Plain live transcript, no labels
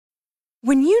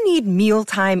When you need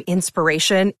mealtime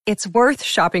inspiration, it's worth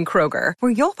shopping Kroger,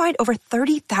 where you'll find over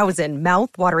 30,000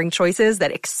 mouth-watering choices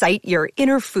that excite your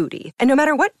inner foodie. And no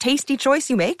matter what tasty choice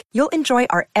you make, you'll enjoy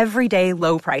our everyday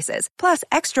low prices, plus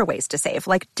extra ways to save,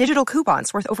 like digital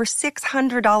coupons worth over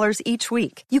 $600 each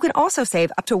week. You can also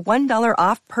save up to $1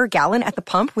 off per gallon at the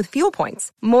pump with fuel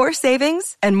points. More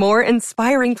savings and more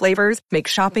inspiring flavors make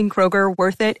shopping Kroger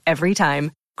worth it every time.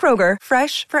 Kroger,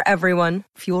 fresh for everyone.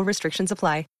 Fuel restrictions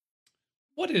apply.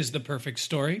 What is the perfect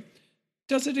story?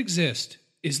 Does it exist?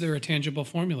 Is there a tangible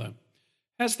formula?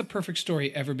 Has the perfect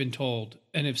story ever been told?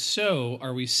 And if so,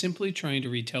 are we simply trying to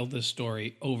retell this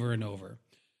story over and over?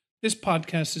 This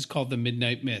podcast is called The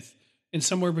Midnight Myth, and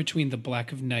somewhere between the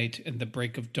black of night and the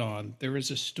break of dawn, there is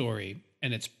a story,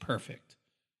 and it's perfect.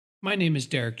 My name is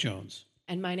Derek Jones.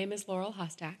 And my name is Laurel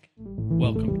Hostak.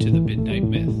 Welcome to The Midnight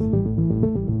Myth.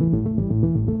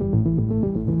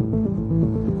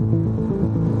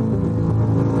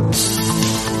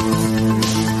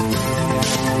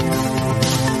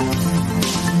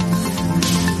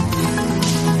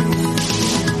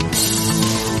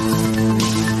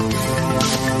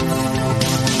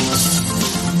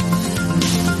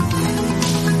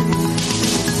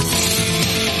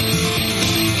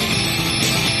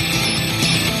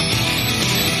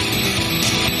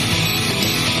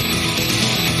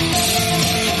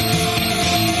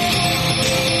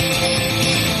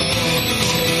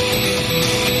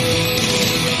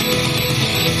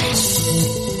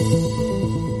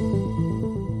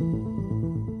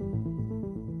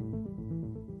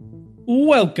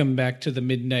 Welcome back to The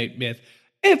Midnight Myth,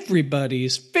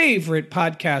 everybody's favorite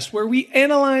podcast where we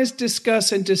analyze,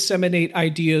 discuss, and disseminate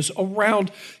ideas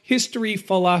around history,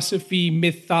 philosophy,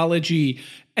 mythology,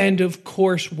 and of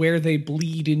course, where they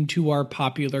bleed into our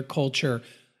popular culture.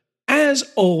 As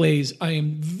always, I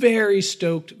am very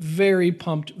stoked, very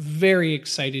pumped, very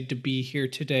excited to be here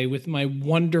today with my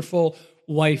wonderful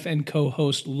wife and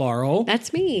co-host, Laurel.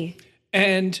 That's me.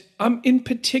 And I'm in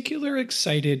particular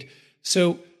excited.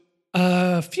 So,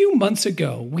 a few months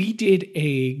ago, we did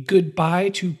a goodbye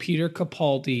to Peter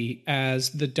Capaldi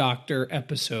as the Doctor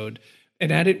episode. And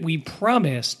at it, we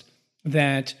promised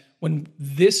that when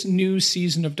this new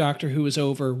season of Doctor Who is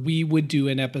over, we would do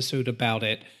an episode about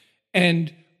it.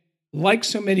 And like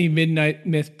so many Midnight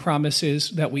Myth promises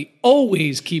that we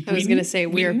always keep. I was going to say,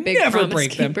 we are big promise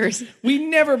keepers. We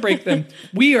never break them.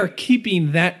 We are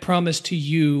keeping that promise to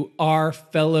you, our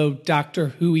fellow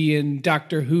Doctor Whoian,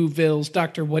 Doctor Whovilles,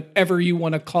 Doctor whatever you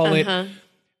want to call it.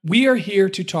 We are here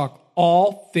to talk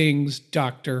all things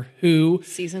Doctor Who.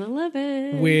 Season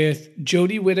 11. With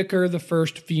Jodie Whittaker, the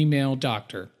first female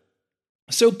Doctor.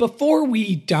 So before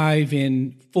we dive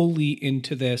in fully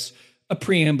into this, a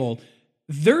preamble.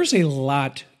 There's a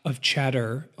lot of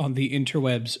chatter on the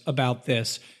interwebs about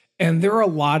this, and there are a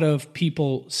lot of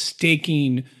people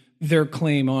staking their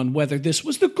claim on whether this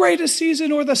was the greatest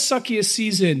season or the suckiest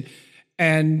season.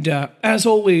 And as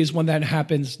always, when that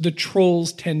happens, the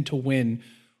trolls tend to win.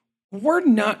 We're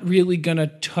not really going to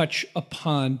touch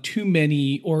upon too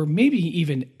many, or maybe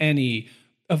even any,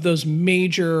 of those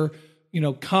major,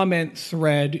 comment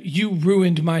thread, you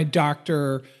ruined my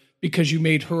Doctor because you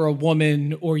made her a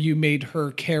woman or you made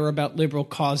her care about liberal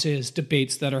causes,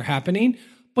 debates that are happening.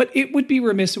 But it would be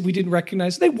remiss if we didn't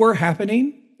recognize they were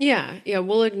happening. Yeah,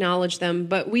 we'll acknowledge them,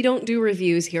 but we don't do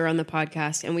reviews here on the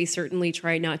podcast, and we certainly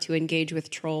try not to engage with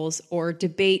trolls or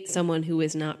debate someone who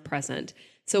is not present.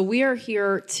 So we are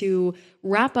here to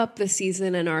wrap up the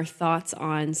season and our thoughts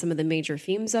on some of the major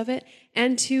themes of it,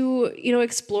 and to,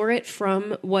 explore it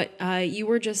from what you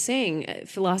were just saying,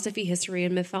 philosophy, history,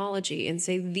 and mythology, and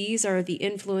say these are the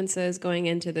influences going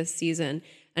into this season,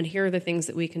 and here are the things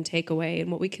that we can take away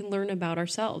and what we can learn about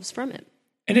ourselves from it.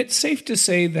 And it's safe to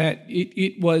say that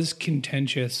it was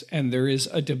contentious, and there is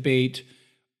a debate,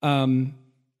 and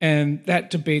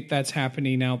that debate that's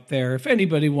happening out there, if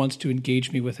anybody wants to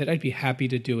engage me with it, I'd be happy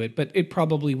to do it, but it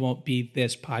probably won't be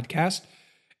this podcast.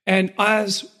 And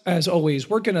as always,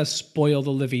 we're going to spoil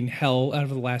the living hell out of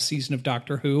the last season of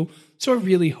Doctor Who, so I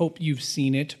really hope you've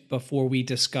seen it before we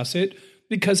discuss it,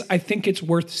 because I think it's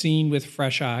worth seeing with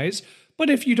fresh eyes. But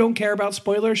if you don't care about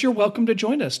spoilers, you're welcome to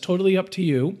join us. Totally up to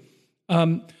you.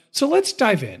 So let's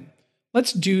dive in.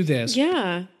 Let's do this.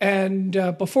 Yeah. And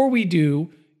before we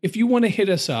do, if you want to hit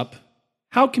us up,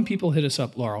 how can people hit us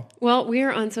up, Laurel? Well, we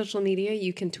are on social media.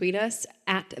 You can tweet us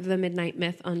at The Midnight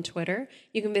Myth on Twitter.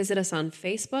 You can visit us on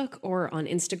Facebook or on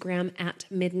Instagram at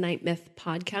Midnight Myth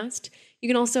Podcast. You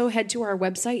can also head to our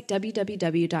website,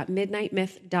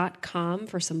 www.midnightmyth.com,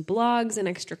 for some blogs and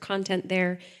extra content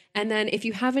there. And then if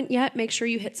you haven't yet, make sure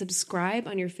you hit subscribe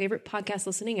on your favorite podcast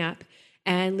listening app.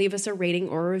 and leave us a rating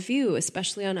or a review,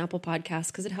 especially on Apple Podcasts,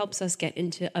 because it helps us get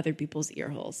into other people's ear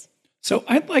holes. So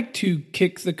I'd like to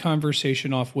kick the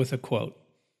conversation off with a quote,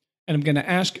 and I'm going to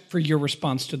ask for your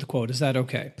response to the quote. Is that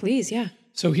okay? Please, yeah.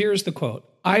 So here's the quote.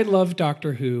 I love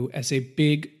Doctor Who as a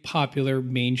big, popular,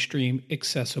 mainstream,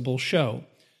 accessible show.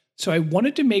 So I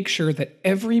wanted to make sure that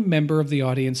every member of the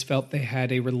audience felt they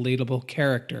had a relatable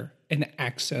character, an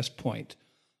access point.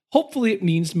 Hopefully it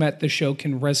means that the show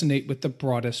can resonate with the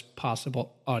broadest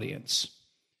possible audience.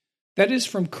 That is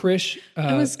from Chris.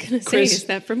 I was going to say, is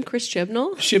that from Chris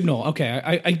Chibnall? Chibnall. Okay.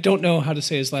 I don't know how to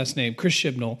say his last name. Chris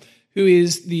Chibnall, who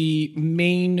is the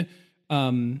main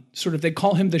they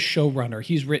call him the showrunner.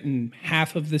 He's written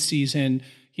half of the season.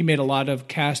 He made a lot of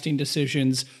casting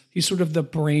decisions. He's sort of the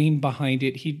brain behind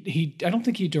it. I don't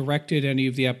think he directed any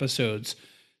of the episodes.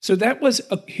 So that was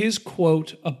his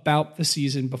quote about the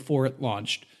season before it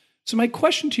launched. So my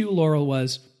question to you, Laurel,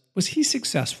 was he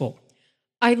successful?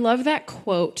 I love that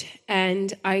quote.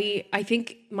 And I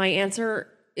think my answer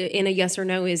in a yes or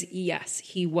no is yes,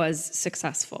 he was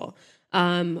successful.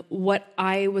 What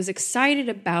I was excited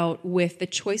about with the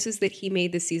choices that he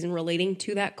made this season relating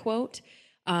to that quote,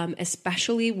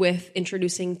 especially with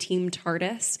introducing Team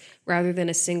TARDIS rather than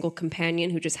a single companion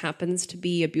who just happens to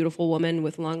be a beautiful woman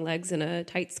with long legs and a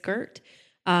tight skirt,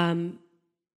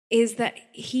 is that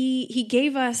he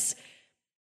gave us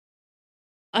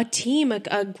a team,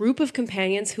 a group of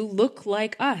companions who look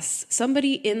like us.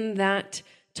 Somebody in that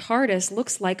TARDIS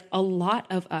looks like a lot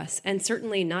of us, and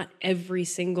certainly not every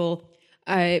single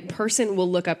person will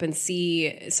look up and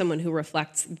see someone who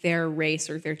reflects their race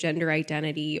or their gender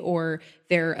identity or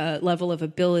their level of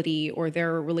ability or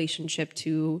their relationship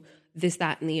to this,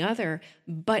 that, and the other.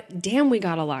 But damn, we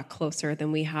got a lot closer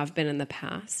than we have been in the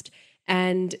past.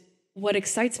 And what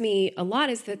excites me a lot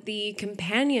is that the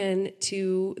companion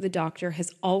to the Doctor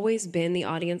has always been the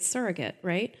audience surrogate,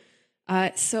 right?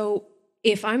 So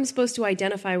if I'm supposed to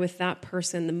identify with that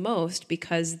person the most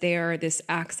because they're this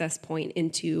access point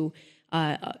into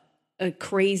a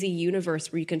crazy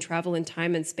universe where you can travel in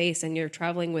time and space, and you're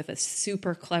traveling with a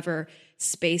super clever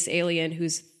space alien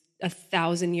who's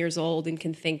 1,000 years old and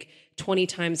can think 20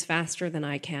 times faster than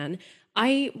I can,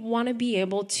 I want to be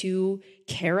able to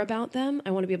care about them.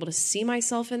 I want to be able to see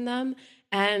myself in them,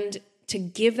 and to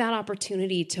give that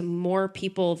opportunity to more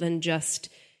people than just,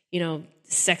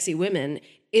 sexy women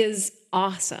is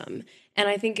awesome. And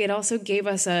I think it also gave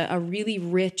us a really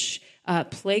rich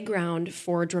playground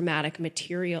for dramatic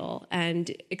material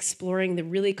and exploring the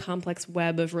really complex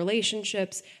web of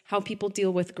relationships, how people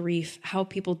deal with grief, how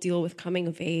people deal with coming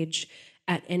of age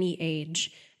at any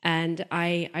age. And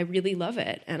I really love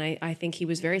it. And I think he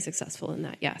was very successful in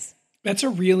that, yes. That's a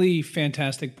really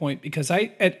fantastic point, because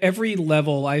at every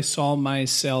level, I saw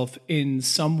myself in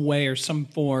some way or some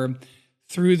form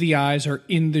through the eyes or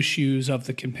in the shoes of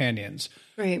the companions.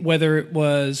 Right. Whether it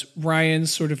was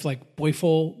Ryan's sort of like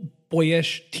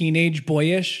teenage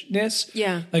boyishness.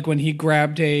 Yeah. Like when he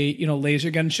grabbed a,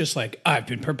 laser gun, it's just like, I've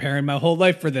been preparing my whole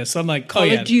life for this. I'm like,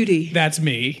 Call of Duty. That's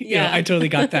me. Yeah. I totally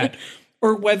got that.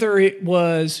 Or whether it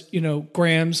was,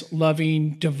 Graham's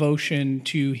loving devotion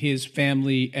to his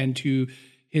family and to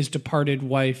his departed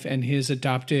wife and his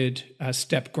adopted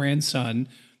step grandson.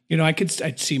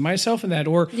 I'd see myself in that.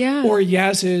 Or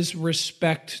Yaz's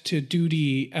respect to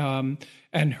duty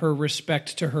and her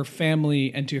respect to her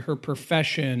family and to her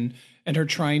profession, and her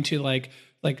trying to like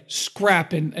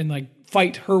scrap and like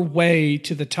fight her way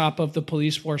to the top of the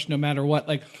police force no matter what.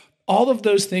 Like, all of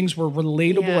those things were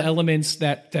relatable elements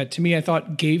that to me, I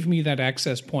thought gave me that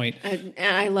access point. And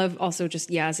I love also just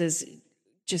Yaz's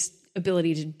just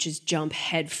ability to just jump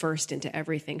head first into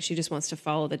everything. She just wants to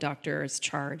follow the Doctor's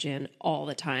charge in all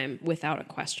the time without a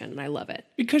question. And I love it.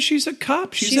 Because she's a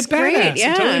cop. She's a badass. Great,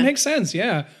 yeah. It totally makes sense.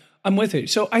 Yeah, I'm with it.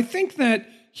 So I think that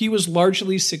he was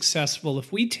largely successful.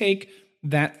 If we take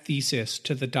that thesis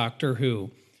to the Doctor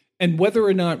Who, and whether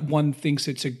or not one thinks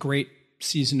it's a great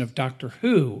season of Doctor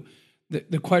Who,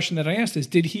 the question that I asked is,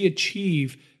 did he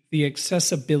achieve the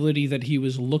accessibility that he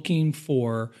was looking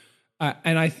for?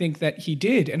 And I think that he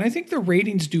did. And I think the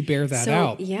ratings do bear that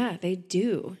out. Yeah, they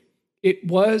do. It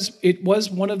was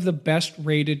one of the best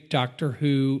rated Doctor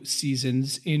Who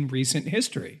seasons in recent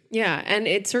history. Yeah, and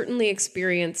it certainly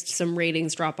experienced some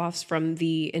ratings drop-offs from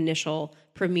the initial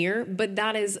premiere, but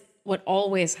that is what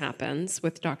always happens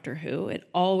with Doctor Who. It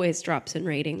always drops in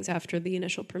ratings after the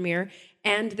initial premiere.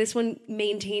 And this one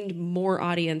maintained more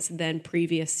audience than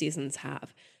previous seasons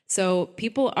have. So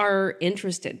people are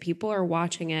interested. People are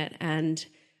watching it. And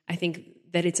I think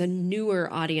that it's a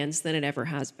newer audience than it ever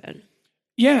has been.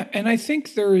 Yeah. And I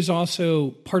think there is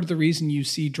also part of the reason you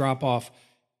see drop off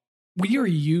we are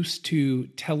used to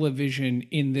television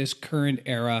in this current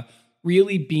era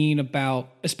really being about,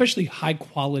 especially high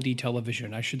quality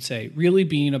television, I should say, really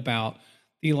being about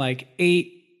the like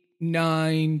 8,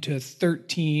 9 to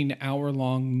 13 hour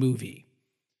long movie.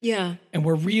 Yeah. And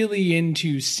we're really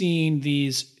into seeing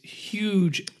these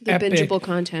huge, the epic, bingeable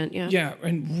content. Yeah. Yeah.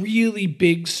 And really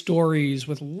big stories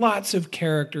with lots of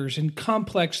characters and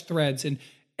complex threads, and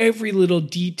every little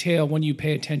detail when you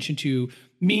pay attention to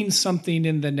means something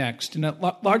in the next. And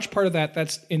a large part of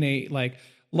that's in a like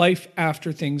life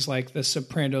after things like The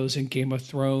Sopranos and Game of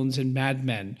Thrones and Mad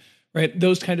Men, right?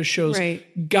 Those kind of shows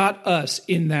got us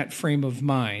in that frame of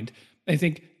mind. I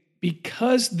think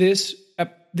because this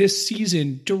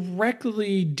season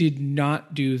directly did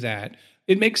not do that,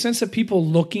 it makes sense that people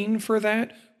looking for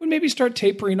that would maybe start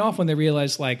tapering off when they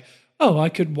realize like, oh, I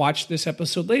could watch this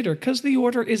episode later because the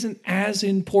order isn't as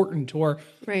important, or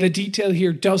the detail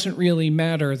here doesn't really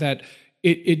matter, that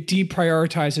it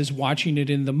deprioritizes watching it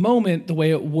in the moment the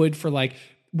way it would for like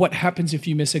what happens if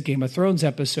you miss a Game of Thrones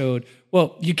episode.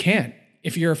 Well, you can't.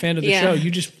 If you're a fan of the show,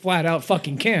 you just flat out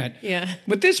fucking can't. Yeah.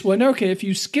 With this one, okay, if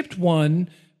you skipped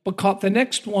one but caught the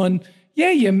next one,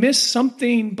 yeah, you missed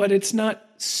something, but it's not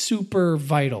super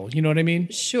vital. You know what I mean?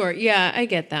 Sure. Yeah, I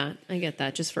get that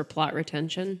just for plot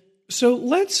retention. So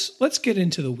let's get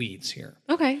into the weeds here.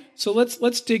 Okay. So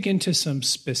let's dig into some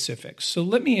specifics. So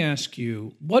let me ask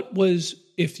you, what was,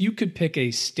 if you could pick a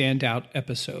standout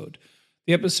episode,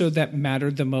 the episode that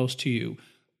mattered the most to you,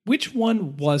 which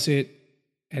one was it,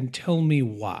 and tell me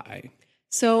why?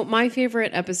 So my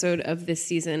favorite episode of this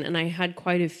season, and I had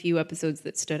quite a few episodes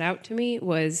that stood out to me,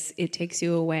 was It Takes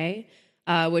You Away,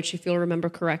 which, if you'll remember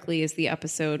correctly, is the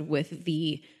episode with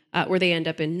the where they end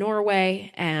up in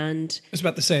Norway. And I was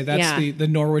about to say, that's the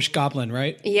Norwish goblin,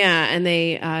 right? Yeah, and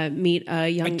they meet a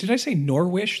young... Did I say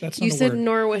Norwish? That's not a word. You said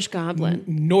Norwish goblin.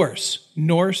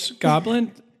 Norse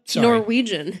goblin? Sorry.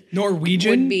 Norwegian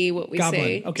would be what we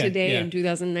say today in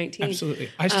 2019. Absolutely.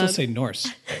 I still say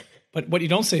Norse. But what you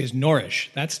don't say is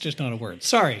Norrish. That's just not a word.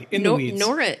 Sorry, in the weeds.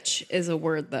 Norwich is a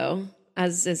word, though,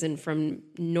 as in from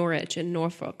Norwich in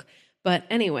Norfolk. But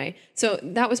anyway, so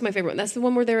that was my favorite one. That's the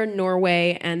one where they're in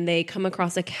Norway and they come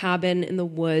across a cabin in the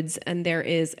woods, and there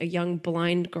is a young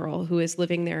blind girl who is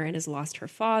living there and has lost her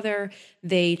father.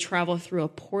 They travel through a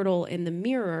portal in the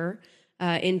mirror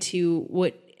into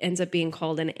what ends up being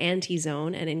called an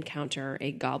anti-zone and encounter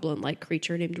a goblin-like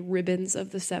creature named Ribbons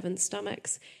of the Seven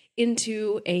Stomachs,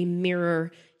 into a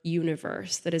mirror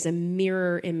universe that is a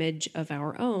mirror image of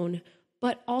our own,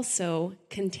 but also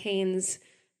contains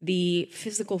the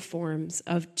physical forms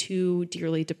of two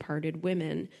dearly departed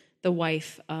women, the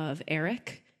wife of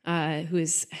Eric, who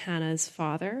is Hannah's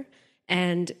father,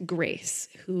 and Grace,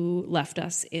 who left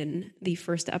us in the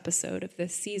first episode of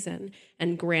this season.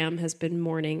 And Graham has been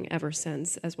mourning ever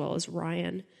since, as well as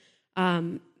Ryan.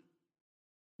 The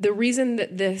reason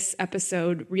that this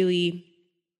episode really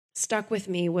stuck with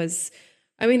me was,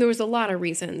 there was a lot of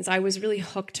reasons. I was really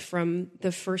hooked from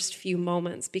the first few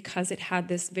moments because it had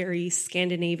this very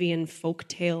Scandinavian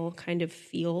folktale kind of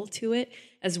feel to it,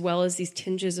 as well as these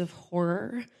tinges of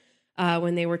horror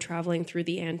when they were traveling through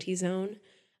the anti-zone.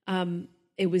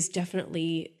 It was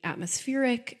definitely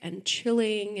atmospheric and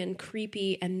chilling and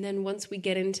creepy. And then once we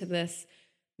get into this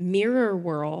mirror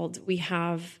world, we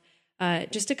have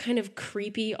just a kind of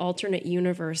creepy alternate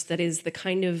universe that is the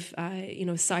kind of,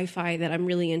 sci-fi that I'm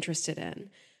really interested in.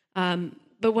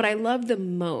 But what I loved the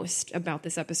most about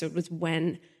this episode was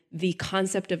when the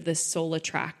concept of the soul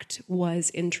attract was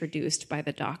introduced by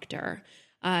the doctor.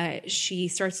 She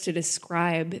starts to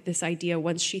describe this idea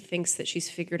once she thinks that she's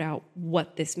figured out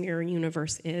what this mirror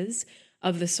universe is,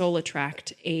 of the soul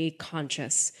attract, a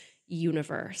conscious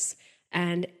universe.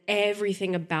 And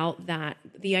everything about that,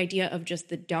 the idea of just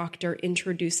the doctor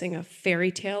introducing a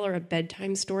fairy tale or a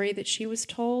bedtime story that she was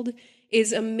told,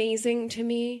 is amazing to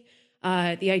me.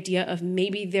 The idea of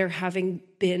maybe there having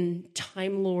been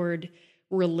Time Lord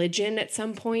religion at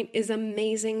some point is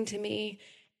amazing to me.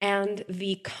 And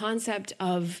the concept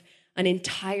of an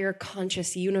entire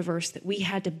conscious universe that we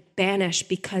had to banish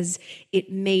because it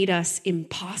made us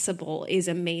impossible is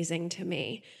amazing to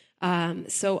me.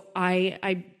 So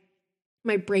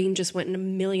my brain just went in a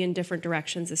million different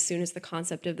directions as soon as the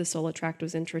concept of the soul attract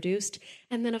was introduced.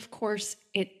 And then, of course,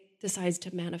 it decides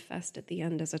to manifest at the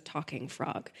end as a talking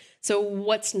frog. So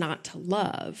what's not to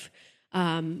love?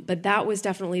 But that was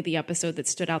definitely the episode that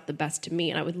stood out the best to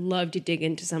me. And I would love to dig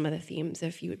into some of the themes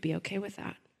if you would be okay with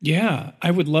that. Yeah,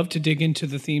 I would love to dig into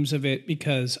the themes of it,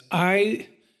 because I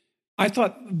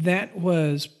thought that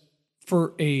was,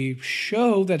 for a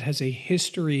show that has a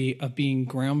history of being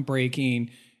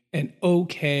groundbreaking and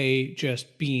okay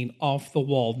just being off the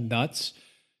wall nuts,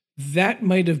 that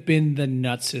might have been the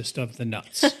nutsest of the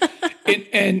nuts.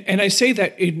 And I say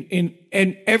that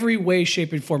in every way,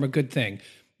 shape, and form a good thing,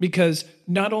 because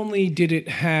not only did it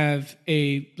have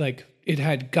it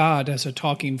had God as a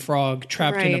talking frog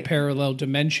trapped in a parallel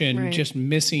dimension, just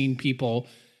missing people,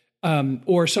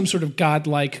 or some sort of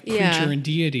godlike creature and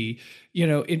deity. You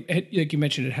know, it, like you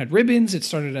mentioned, it had ribbons. It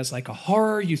started as like a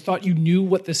horror. You thought you knew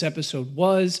what this episode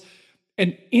was.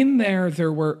 And in there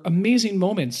were amazing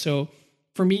moments. So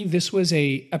for me, this was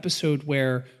a episode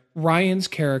where Ryan's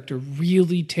character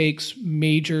really takes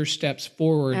major steps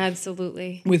forward.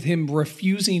 Absolutely. With him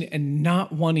refusing and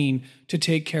not wanting to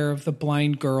take care of the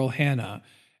blind girl, Hannah.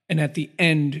 And at the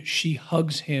end, she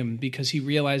hugs him because he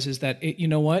realizes that, you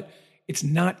know what? It's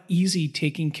not easy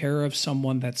taking care of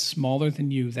someone that's smaller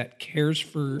than you, that cares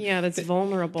for... Yeah, that's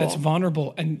vulnerable. That's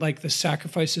vulnerable. And like the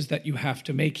sacrifices that you have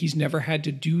to make, he's never had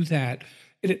to do that.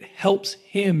 And it helps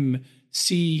him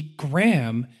see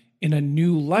Graham in a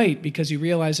new light because he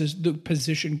realizes the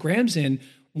position Graham's in,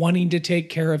 wanting to take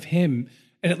care of him.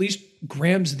 And at least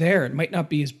Graham's there. It might not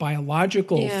be his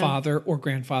biological father or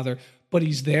grandfather, but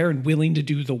he's there and willing to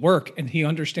do the work. And he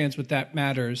understands what that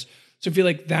matters. So I feel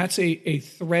like that's a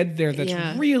thread there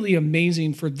that's really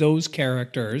amazing for those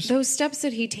characters. Those steps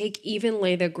that he take even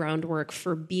lay the groundwork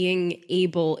for being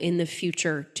able in the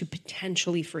future to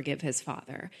potentially forgive his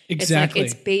father. Exactly.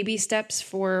 It's baby steps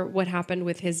for what happened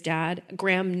with his dad.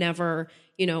 Graham never,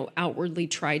 outwardly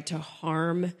tried to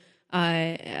harm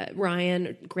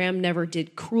Ryan. Graham never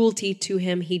did cruelty to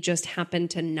him. He just happened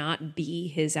to not be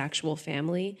his actual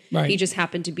family. Right. He just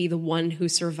happened to be the one who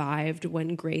survived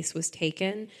when Grace was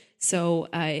taken. So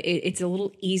it's a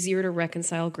little easier to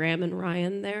reconcile Graham and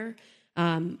Ryan there.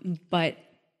 But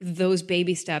those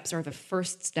baby steps are the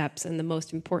first steps and the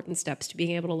most important steps to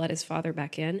being able to let his father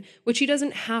back in, which he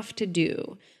doesn't have to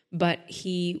do, but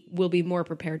he will be more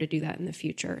prepared to do that in the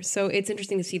future. So it's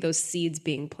interesting to see those seeds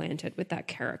being planted with that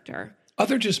character.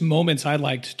 Other just moments I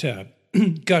liked to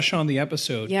gush on the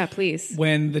episode. Yeah, please.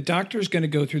 When the doctor's going to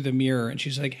go through the mirror and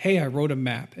she's like, hey, I wrote a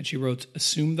map. And she wrote,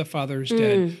 assume the father's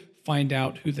dead, find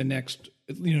out who the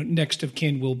next of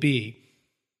kin will be.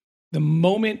 The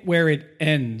moment where it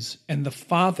ends and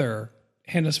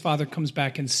Hannah's father comes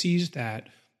back and sees that,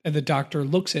 and the doctor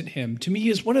looks at him, to me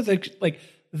is one of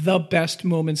the best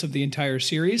moments of the entire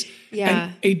series. Yeah.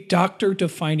 And a doctor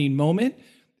defining moment.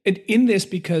 And in this,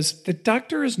 because the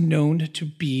doctor is known to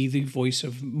be the voice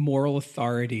of moral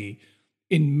authority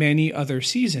in many other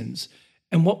seasons.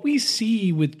 And what we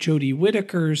see with Jodie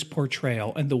Whittaker's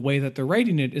portrayal and the way that they're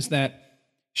writing it is that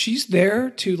she's there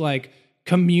to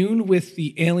commune with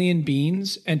the alien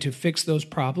beings and to fix those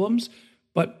problems.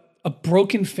 But a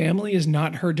broken family is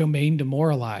not her domain to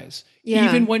moralize,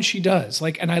 even when she does.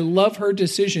 And I love her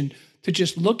decision to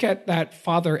just look at that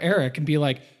father, Eric, and be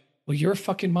like, well, you're a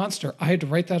fucking monster. I had to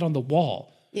write that on the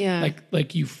wall. Yeah.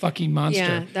 Like you fucking monster.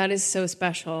 Yeah, that is so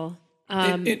special.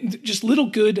 Just little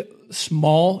good,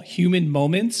 small human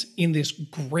moments in this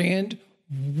grand,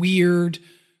 weird,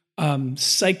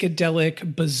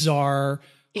 psychedelic, bizarre,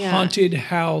 haunted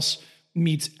house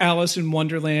meets Alice in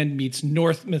Wonderland, meets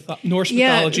Norse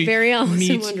mythology. Very Alice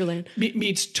in Wonderland.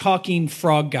 Meets talking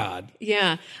frog god.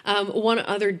 Yeah. One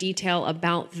other detail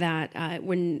about that,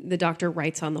 when the doctor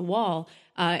writes on the wall,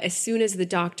 as soon as the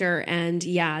doctor and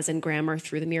Yaz and Graham are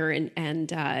through the mirror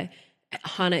and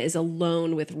Hannah is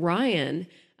alone with Ryan,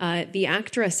 the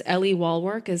actress Ellie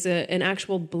Walwork is an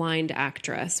actual blind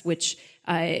actress, which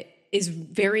is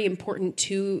very important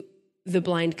to the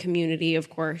blind community, of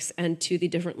course, and to the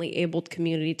differently abled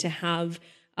community to have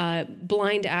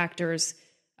blind actors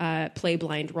play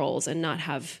blind roles and not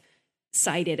have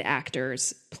sighted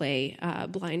actors play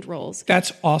blind roles.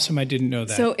 That's awesome. I didn't know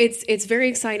that. So it's very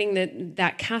exciting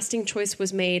that casting choice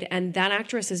was made, and that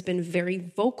actress has been very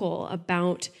vocal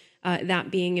about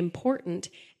that being important.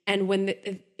 And when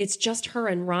it's just her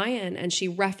and Ryan, and she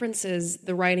references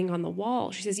the writing on the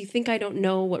wall, she says, "You think I don't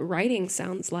know what writing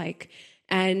sounds like?"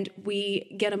 And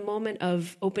we get a moment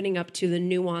of opening up to the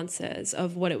nuances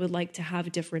of what it would like to have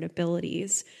different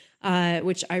abilities,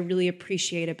 which I really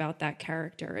appreciate about that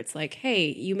character. It's like, hey,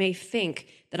 you may think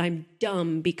that I'm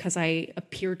dumb because I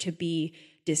appear to be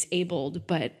disabled,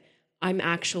 but I'm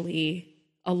actually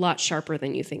a lot sharper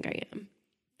than you think I am.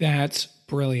 That's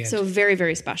brilliant. So very,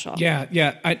 very special. Yeah.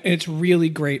 It's really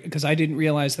great because I didn't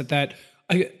realize that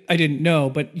I didn't know,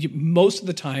 but most of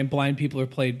the time, blind people are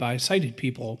played by sighted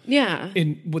people. Yeah.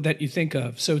 That you think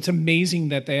of. So it's amazing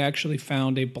that they actually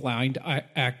found a blind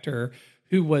actor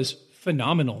who was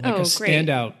phenomenal, like a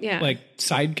standout,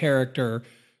 side character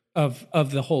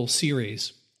of the whole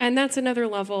series. And that's another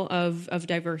level of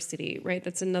diversity, right?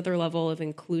 That's another level of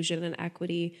inclusion and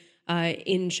equity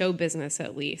in show business,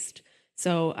 at least.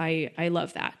 So I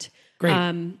love that.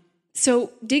 Great.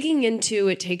 So digging into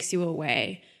It Takes You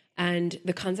Away and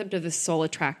the concept of the soul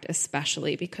attract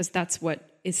especially, because that's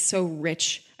what is so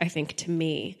rich, I think, to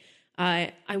me.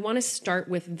 I want to start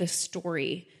with the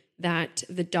story that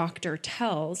the doctor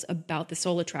tells about the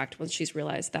soul attract once she's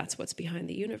realized that's what's behind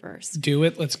the universe. Do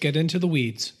it. Let's get into the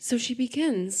weeds. So she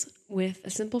begins with a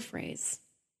simple phrase,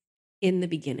 in the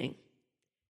beginning.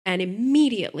 And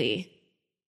immediately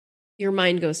your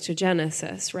mind goes to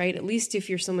Genesis, right? At least if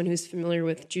you're someone who's familiar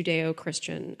with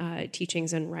Judeo-Christian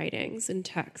teachings and writings and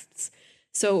texts.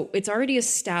 So it's already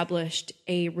established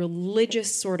a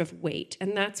religious sort of weight.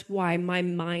 And that's why my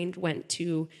mind went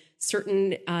to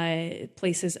certain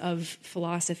places of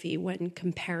philosophy when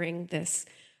comparing this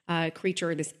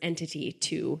creature, this entity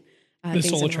to The things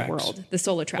soul in the attract. world. The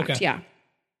soul attract, Okay. yeah.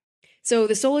 So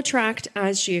the soul attract,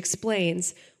 as she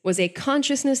explains, was a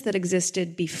consciousness that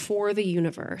existed before the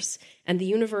universe, and the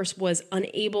universe was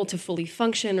unable to fully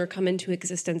function or come into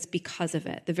existence because of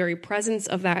it. The very presence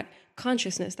of that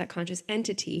consciousness, that conscious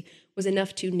entity, was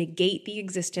enough to negate the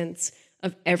existence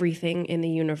of everything in the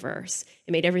universe.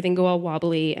 It made everything go all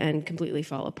wobbly and completely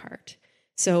fall apart.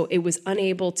 So it was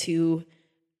unable to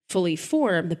fully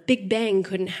form. The Big Bang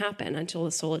couldn't happen until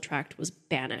the soul attract was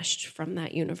banished from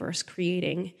that universe,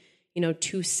 creating,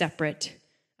 two separate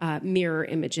mirror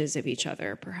images of each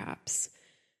other, perhaps.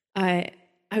 I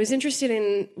was interested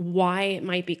in why it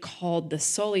might be called the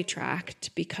soul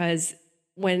attract, because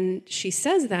when she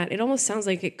says that, it almost sounds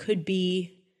like it could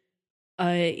be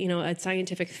a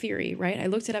scientific theory, right? I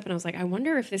looked it up and I was like, I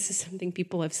wonder if this is something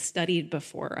people have studied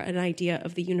before, an idea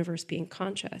of the universe being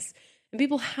conscious. And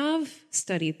people have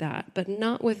studied that, but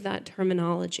not with that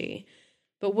terminology.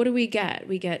 But what do we get?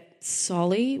 We get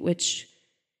soli, which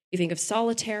you think of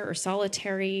solitaire or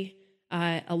solitary,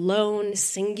 alone,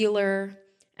 singular,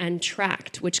 and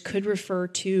tract, which could refer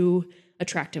to a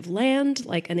tract of land,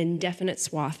 like an indefinite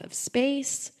swath of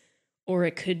space, or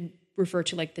it could refer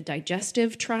to like the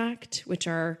digestive tract, which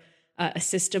are a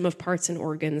system of parts and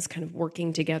organs kind of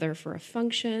working together for a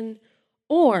function.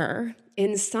 Or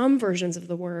in some versions of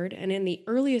the word, and in the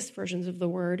earliest versions of the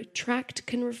word, tract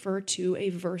can refer to a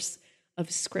verse of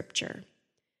scripture.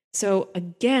 So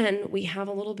again, we have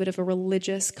a little bit of a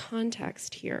religious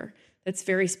context here that's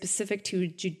very specific to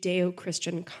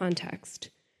Judeo-Christian context.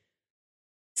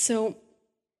 So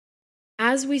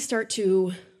as we start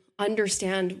to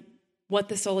understand what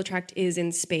the soul attract is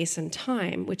in space and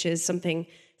time, which is something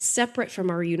separate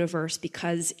from our universe,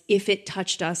 because if it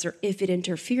touched us or if it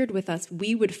interfered with us,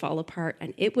 we would fall apart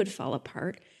and it would fall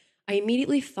apart, I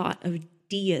immediately thought of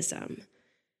deism.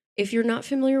 If you're not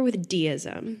familiar with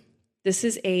deism, this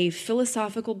is a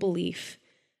philosophical belief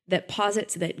that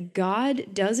posits that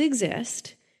God does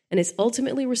exist and is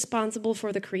ultimately responsible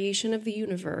for the creation of the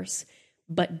universe,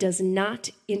 but does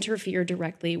not interfere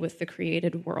directly with the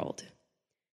created world.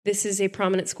 This is a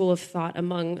prominent school of thought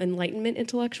among Enlightenment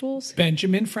intellectuals.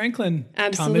 Benjamin Franklin,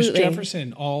 Absolutely. Thomas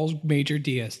Jefferson, all major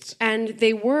deists. And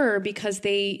they were, because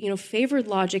they, favored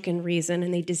logic and reason,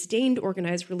 and they disdained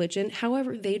organized religion.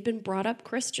 However, they'd been brought up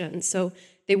Christian, so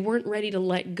they weren't ready to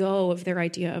let go of their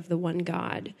idea of the one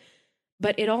God.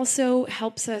 But it also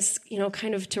helps us,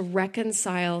 kind of to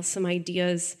reconcile some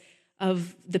ideas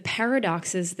of the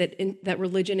paradoxes that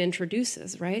religion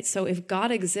introduces, right? So if God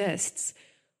exists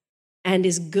and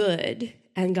is good,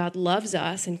 and God loves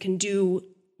us and can do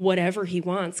whatever he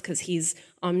wants because he's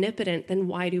omnipotent, then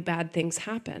why do bad things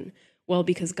happen? Well,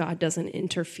 because God doesn't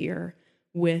interfere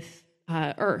with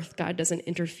earth. God doesn't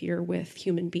interfere with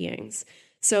human beings.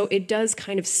 So it does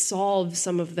kind of solve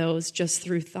some of those just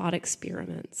through thought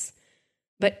experiments.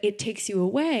 But It Takes You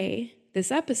Away,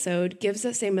 this episode, gives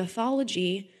us a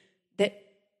mythology that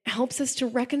helps us to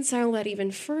reconcile that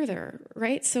even further,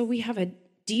 right? So we have a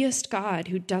deist God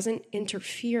who doesn't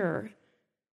interfere.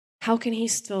 How can he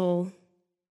still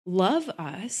love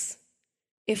us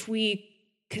if we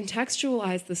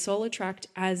contextualize the soul attract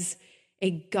as a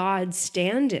God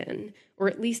stand-in, or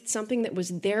at least something that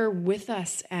was there with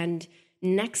us and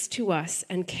next to us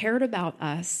and cared about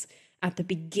us at the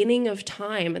beginning of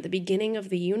time, at the beginning of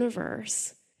the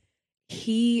universe?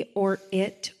 He or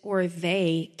it or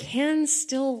they can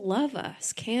still love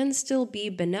us, can still be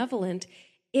benevolent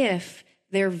if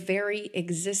their very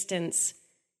existence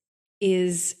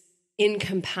is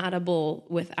incompatible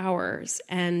with ours,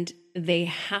 and they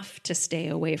have to stay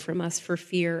away from us for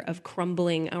fear of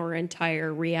crumbling our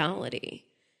entire reality.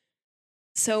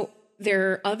 So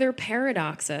there are other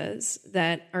paradoxes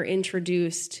that are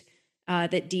introduced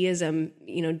that deism,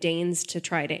 deigns to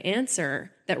try to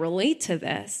answer that relate to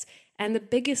this. And the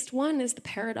biggest one is the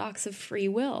paradox of free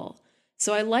will.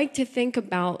 So I like to think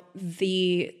about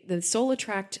the Soul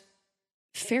Attract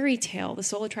fairy tale, the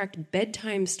Soul Attract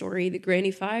bedtime story that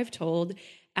Granny Five told,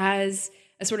 as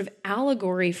a sort of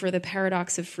allegory for the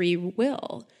paradox of free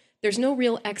will. There's no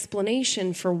real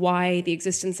explanation for why the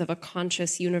existence of a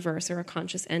conscious universe or a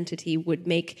conscious entity would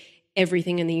make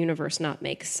everything in the universe not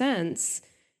make sense,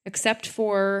 except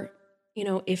for,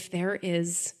 if there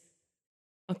is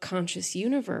a conscious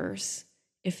universe,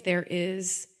 if there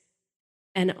is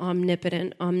an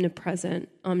omnipotent, omnipresent,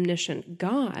 omniscient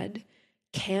God,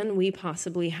 can we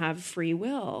possibly have free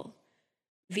will?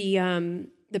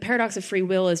 The paradox of free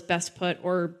will is best put,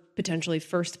 or potentially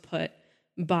first put,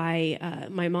 by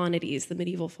Maimonides, the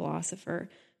medieval philosopher,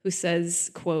 who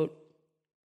says, quote,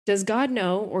 "Does God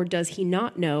know or does he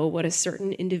not know what a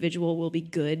certain individual will be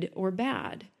good or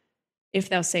bad? If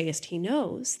thou sayest he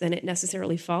knows, then it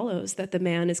necessarily follows that the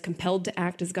man is compelled to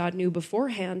act as God knew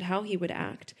beforehand how he would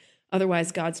act.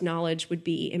 Otherwise, God's knowledge would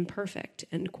be imperfect,"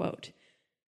 end quote.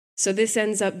 So this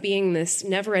ends up being this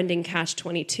never-ending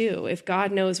catch-22. If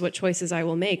God knows what choices I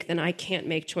will make, then I can't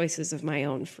make choices of my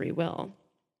own free will.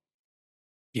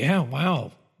 Yeah,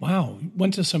 wow.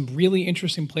 Went to some really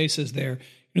interesting places there.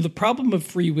 The problem of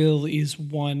free will is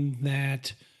one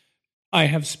that I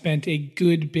have spent a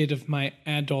good bit of my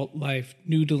adult life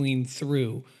noodling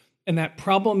through. And that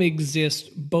problem exists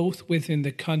both within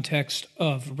the context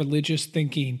of religious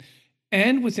thinking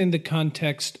and within the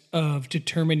context of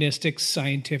deterministic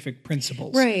scientific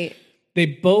principles. Right. They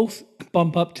both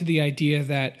bump up to the idea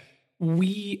that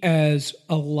we as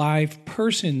alive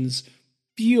persons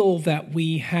feel that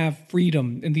we have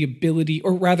freedom and the ability,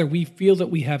 or rather we feel that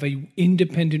we have an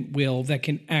independent will that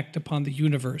can act upon the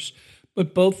universe.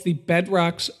 But both the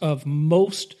bedrocks of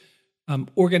most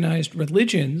organized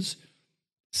religions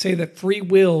say that free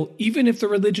will, even if the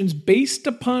religion's based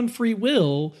upon free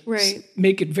will, right,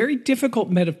 make it very difficult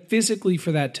metaphysically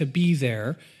for that to be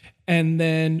there. And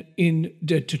then in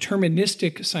the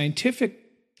deterministic scientific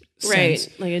sense,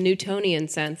 right, like a Newtonian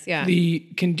sense, yeah. The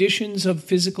conditions of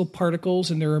physical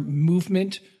particles and their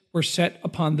movement were set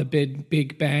upon the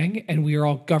Big Bang, and we are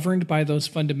all governed by those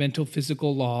fundamental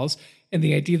physical laws. And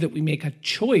the idea that we make a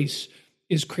choice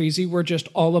is crazy. We're just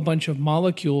all a bunch of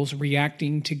molecules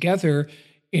reacting together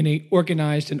in a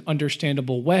organized and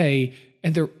understandable way,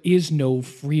 and there is no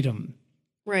freedom.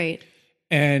 Right.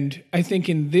 And I think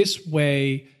in this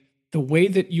way, the way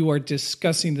that you are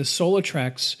discussing the soul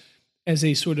attracts as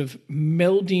a sort of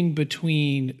melding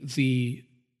between the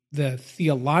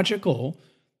theological,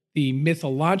 the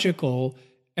mythological,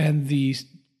 and the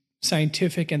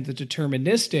scientific and the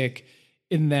deterministic,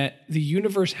 in that the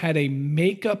universe had a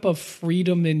makeup of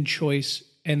freedom and choice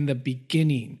in the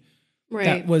beginning. Right.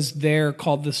 That was there,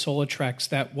 called the soul attracts,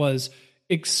 that was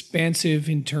expansive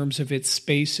in terms of its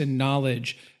space and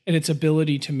knowledge and its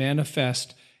ability to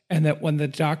manifest. And that when the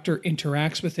doctor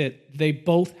interacts with it, they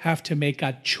both have to make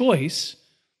a choice.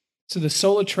 So the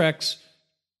soul attracts,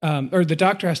 or the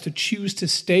doctor has to choose to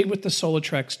stay with the soul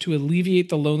attracts to alleviate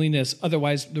the loneliness.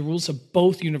 Otherwise, the rules of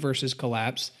both universes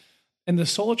collapse. And the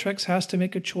soul attracts has to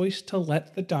make a choice to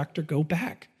let the doctor go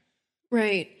back.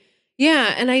 Right.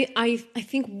 Yeah, and I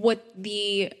think what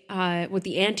the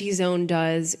anti-zone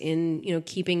does in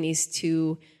keeping these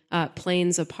two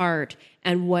planes apart,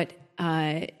 and what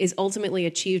is ultimately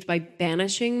achieved by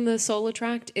banishing the soul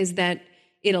attract, is that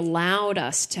it allowed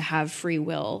us to have free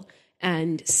will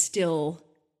and still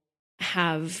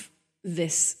have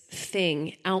this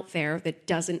thing out there that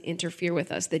doesn't interfere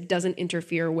with us, that doesn't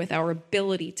interfere with our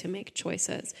ability to make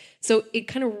choices. So it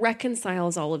kind of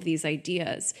reconciles all of these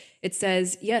ideas. It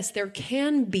says, yes, there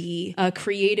can be a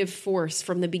creative force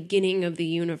from the beginning of the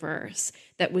universe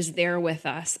that was there with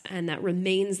us and that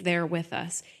remains there with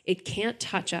us. It can't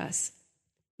touch us,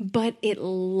 but it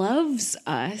loves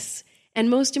us. And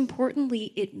most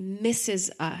importantly, it misses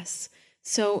us.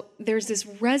 So there's this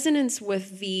resonance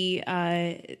with the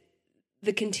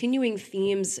continuing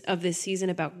themes of this season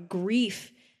about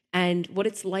grief and what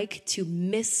it's like to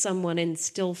miss someone and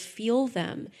still feel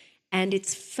them. And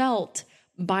it's felt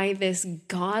by this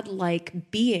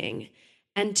godlike being.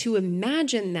 And to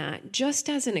imagine that just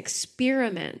as an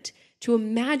experiment, to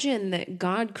imagine that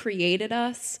God created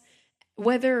us,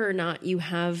 whether or not you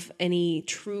have any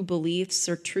true beliefs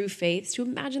or true faiths, to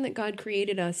imagine that God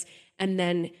created us and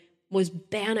then was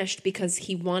banished because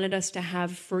he wanted us to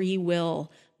have free will,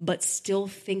 but still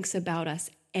thinks about us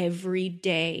every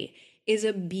day, is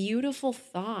a beautiful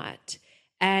thought.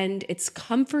 And it's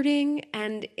comforting,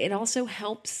 and it also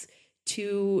helps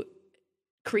to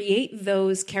create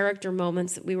those character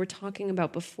moments that we were talking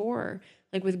about before,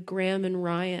 like with Graham and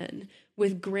Ryan,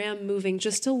 with Graham moving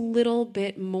just a little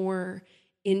bit more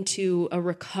into a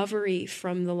recovery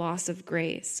from the loss of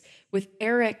Grace, with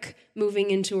Eric moving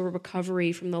into a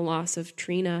recovery from the loss of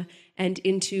Trina and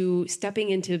into stepping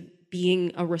into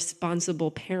being a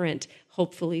responsible parent,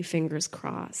 hopefully, fingers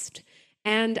crossed.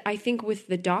 And I think with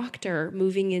the doctor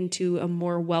moving into a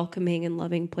more welcoming and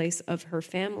loving place of her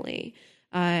family,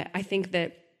 I think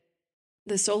that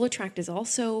the solo tract is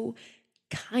also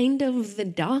kind of the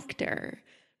doctor,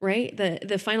 right?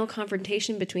 The final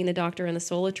confrontation between the doctor and the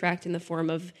soul tract in the form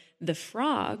of the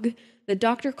frog, the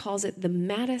doctor calls it the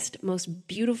maddest, most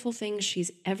beautiful thing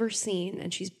she's ever seen,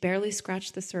 and she's barely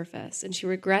scratched the surface, and she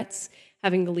regrets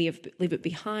having to leave it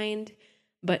behind,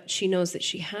 but she knows that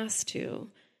she has to.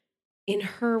 In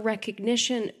her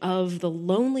recognition of the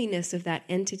loneliness of that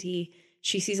entity,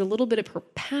 she sees a little bit of her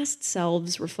past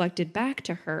selves reflected back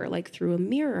to her, like through a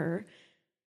mirror.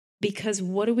 Because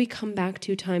what do we come back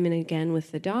to time and again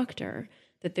with the doctor?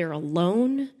 That they're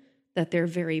alone, that their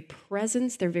very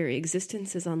presence, their very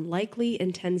existence is unlikely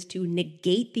and tends to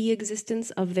negate the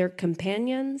existence of their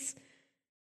companions,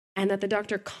 and that the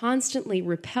doctor constantly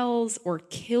repels or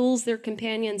kills their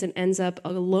companions and ends up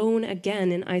alone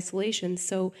again in isolation.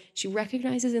 So she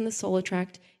recognizes in the soul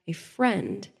tract a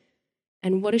friend.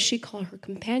 And what does she call her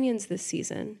companions this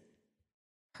season?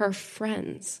 Her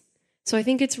friends. So I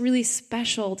think it's really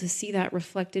special to see that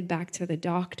reflected back to the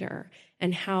doctor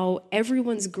and how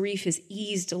everyone's grief is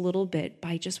eased a little bit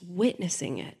by just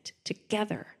witnessing it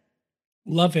together.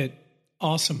 Love it.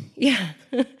 Awesome. Yeah.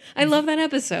 I love that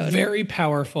episode. Very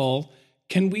powerful.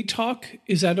 Can we talk,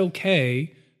 is that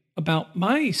okay, about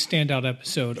my standout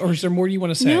episode? Or is there more you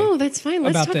want to say? No, that's fine.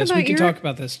 Let's about talk this? about We can talk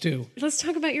about this too. Let's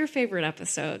talk about your favorite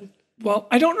episode. Well,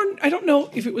 I don't know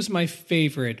if it was my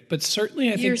favorite, but certainly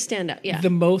I think your standout, yeah.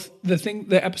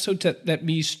 The episode that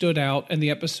me stood out, and the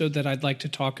episode that I'd like to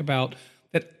talk about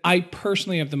that I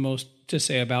personally have the most to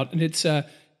say about, and it's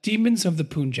Demons of the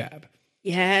Punjab.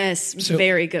 Yes,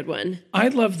 very good one. I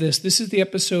love this. This is the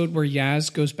episode where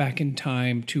Yaz goes back in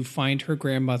time to find her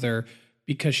grandmother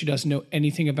because she doesn't know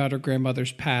anything about her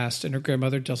grandmother's past, and her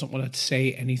grandmother doesn't want to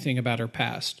say anything about her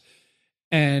past.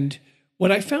 And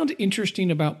what I found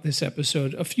interesting about this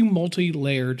episode, a few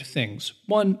multi-layered things.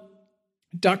 One,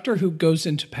 Doctor Who goes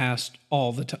into the past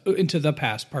all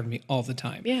the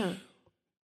time. Yeah.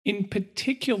 In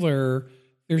particular,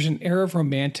 there's an era of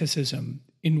romanticism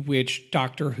in which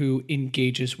Doctor Who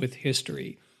engages with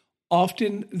history.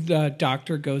 Often the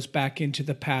Doctor goes back into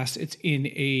the past. It's in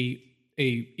a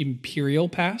imperial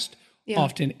past,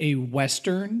 often a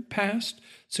Western past.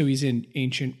 So he's in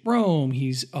ancient Rome.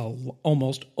 He's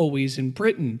almost always in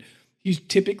Britain. He's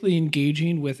typically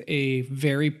engaging with a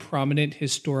very prominent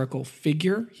historical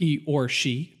figure, he or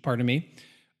she, the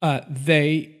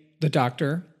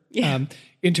Doctor,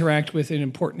 interact with an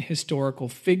important historical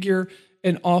figure.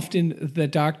 And often the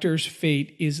Doctor's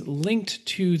fate is linked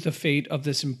to the fate of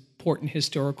this important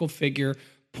historical figure,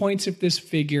 points if this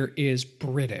figure is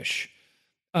British.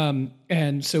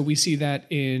 And so we see that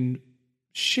in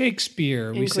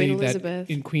Shakespeare, we see that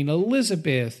in Queen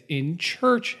Elizabeth, in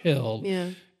Churchill.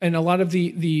 Yeah. And a lot of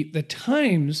the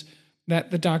times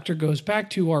that the Doctor goes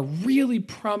back to are really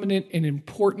prominent and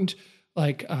important,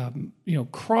 like,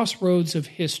 crossroads of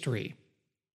history.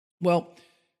 Well,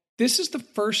 this is the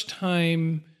first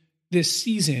time this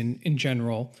season in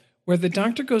general where the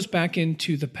Doctor goes back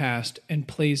into the past and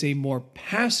plays a more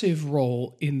passive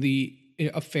role in the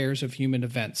affairs of human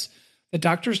events. The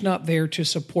Doctor's not there to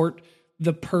support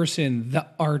the person, the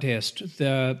artist,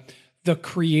 the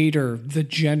creator, the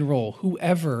general,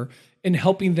 whoever, in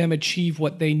helping them achieve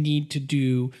what they need to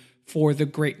do for the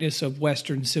greatness of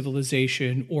Western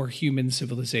civilization or human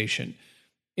civilization.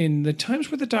 In the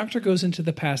times where the Doctor goes into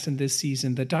the past in this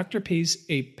season, the Doctor plays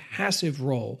a passive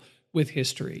role with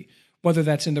history, whether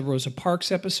that's in the Rosa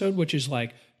Parks episode, which is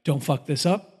like, don't fuck this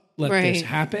up, let this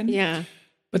happen. Yeah.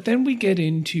 But then we get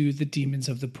into the Demons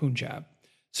of the Punjab.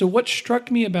 So what struck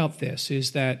me about this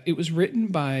is that it was written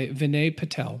by Vinay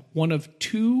Patel, one of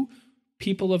two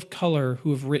people of color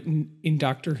who have written in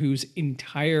Doctor Who's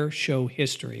entire show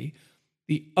history.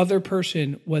 The other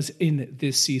person was in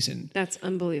this season. That's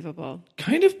unbelievable.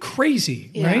 Kind of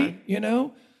crazy, right?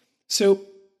 So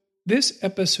this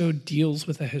episode deals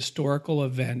with a historical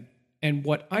event. And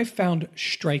what I found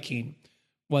striking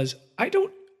was I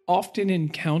don't often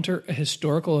encounter a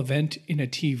historical event in a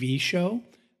TV show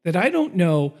that I don't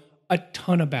know a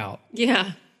ton about.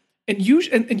 Yeah. And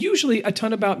usually a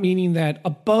ton about, meaning that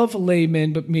above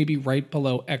layman, but maybe right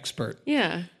below expert.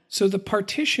 Yeah. So the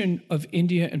partition of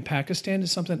India and Pakistan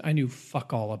is something I knew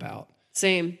fuck all about.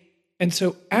 Same. And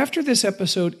so after this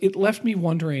episode, it left me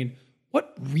wondering,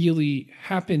 what really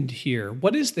happened here?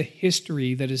 What is the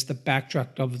history that is the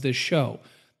backdrop of this show?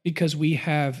 Because we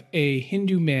have a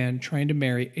Hindu man trying to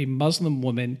marry a Muslim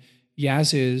woman,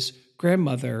 Yaz's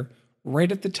grandmother,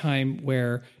 right at the time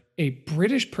where a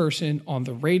British person on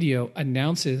the radio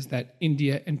announces that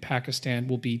India and Pakistan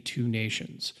will be two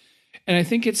nations. And I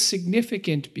think it's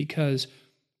significant because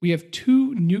we have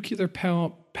two nuclear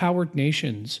powered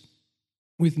nations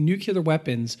with nuclear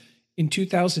weapons in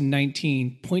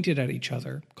 2019 pointed at each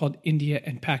other, called India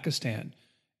and Pakistan.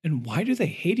 And why do they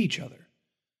hate each other?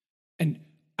 And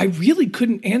I really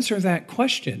couldn't answer that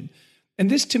question. And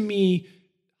this, to me,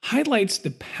 highlights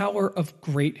the power of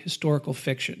great historical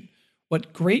fiction.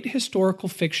 What great historical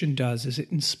fiction does is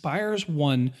it inspires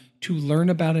one to learn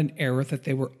about an era that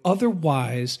they were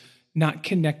otherwise not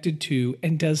connected to,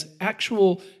 and does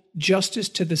actual justice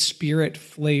to the spirit,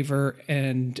 flavor,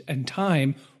 and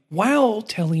time, while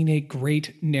telling a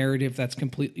great narrative that's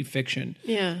completely fiction.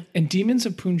 Yeah. And Demons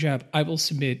of Punjab, I will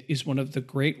submit, is one of the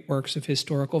great works of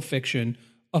historical fiction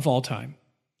of all time.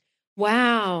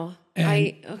 Wow.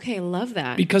 And love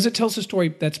that. Because it tells a story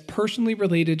that's personally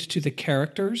related to the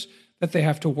characters that they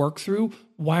have to work through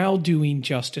while doing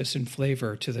justice and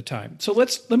flavor to the time. So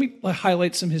let me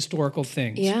highlight some historical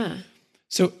things. Yeah.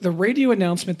 So the radio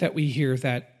announcement that we hear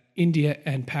that India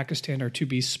and Pakistan are to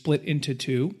be split into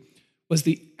two was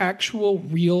the actual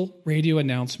real radio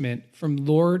announcement from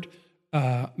Lord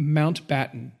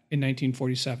Mountbatten in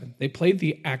 1947. They played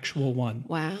the actual one.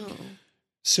 Wow.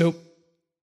 So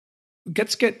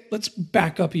let's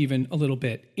back up even a little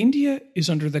bit. India is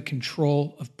under the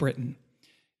control of Britain.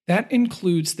 That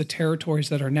includes the territories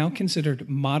that are now considered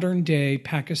modern-day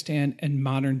Pakistan and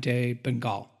modern-day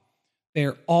Bengal.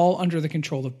 They're all under the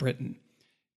control of Britain.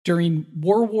 During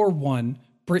World War I,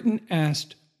 Britain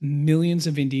asked millions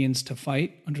of Indians to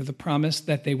fight under the promise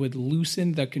that they would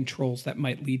loosen the controls that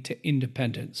might lead to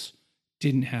independence.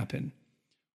 Didn't happen.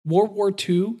 World War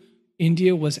II,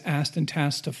 India was asked and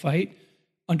tasked to fight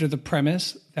under the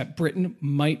premise that Britain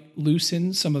might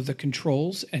loosen some of the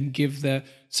controls and give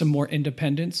some more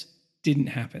independence. Didn't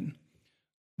happen.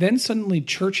 Then suddenly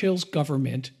Churchill's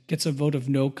government gets a vote of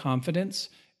no confidence,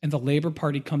 and the Labour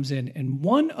Party comes in. And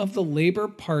one of the Labour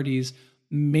Party's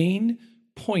main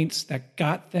points that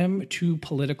got them to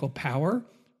political power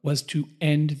was to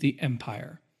end the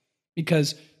empire.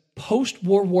 Because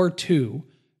post-World War II,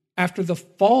 after the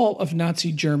fall of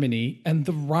Nazi Germany and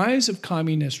the rise of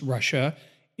communist Russia,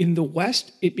 in the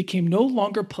West, it became no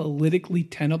longer politically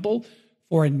tenable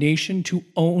for a nation to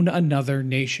own another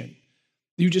nation.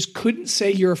 You just couldn't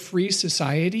say you're a free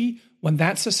society when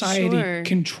that society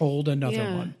controlled another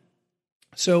one.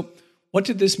 So what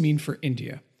did this mean for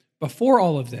India? Before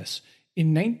all of this,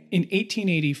 in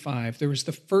 1885, there was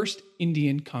the first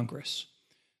Indian Congress.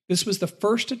 This was the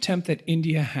first attempt that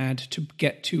India had to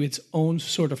get to its own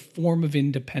sort of form of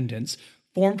independence,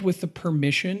 formed with the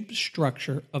permission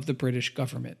structure of the British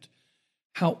government.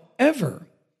 However,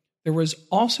 there was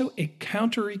also a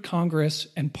counter-Congress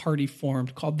and party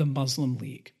formed called the Muslim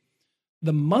League.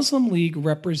 The Muslim League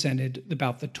represented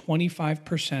about the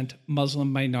 25%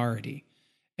 Muslim minority,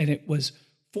 and it was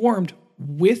formed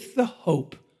with the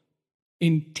hope,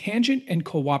 in tangent and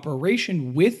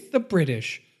cooperation with the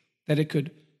British, that it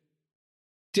could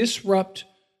disrupt,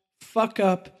 fuck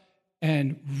up,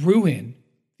 and ruin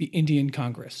the Indian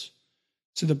Congress.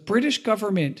 So the British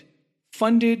government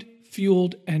funded,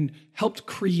 fueled, and helped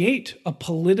create a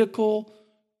political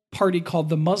party called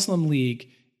the Muslim League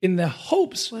in the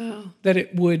hopes that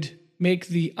it would make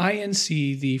the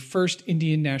INC, the First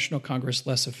Indian National Congress,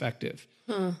 less effective.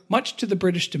 Much to the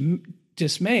British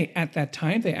dismay, at that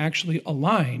time, they actually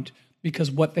aligned because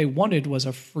what they wanted was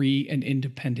a free and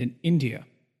independent India.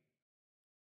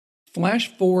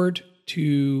 Flash forward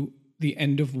to the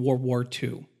end of World War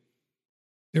II.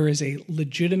 There is a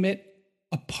legitimate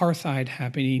apartheid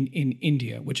happening in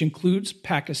India, which includes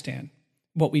Pakistan,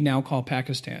 what we now call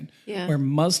Pakistan, where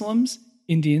Muslims,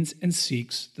 Indians, and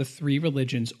Sikhs, the three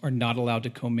religions, are not allowed to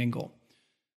commingle.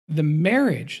 The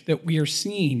marriage that we are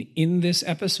seeing in this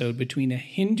episode between a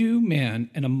Hindu man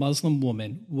and a Muslim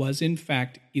woman was in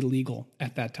fact illegal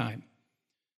at that time.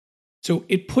 So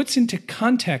it puts into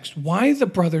context why the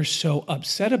brothers are so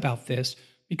upset about this,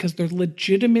 because they're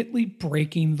legitimately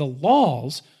breaking the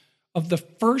laws of the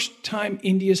first time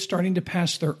India is starting to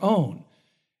pass their own.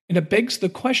 And it begs the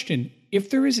question, if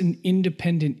there is an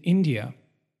independent India,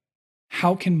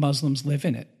 how can Muslims live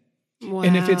in it? Wow.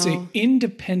 And if it's an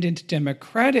independent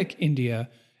democratic India,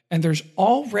 and there's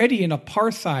already an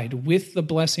apartheid with the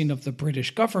blessing of the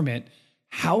British government,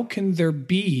 how can there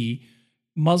be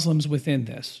Muslims within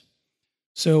this?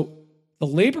 So the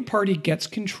Labor Party gets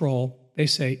control. They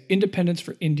say independence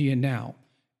for India now.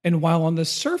 And while on the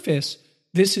surface,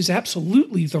 this is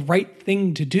absolutely the right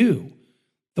thing to do,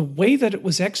 the way that it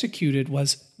was executed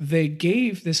was they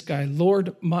gave this guy,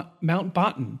 Lord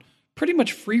Mountbatten, pretty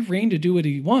much free rein to do what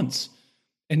he wants.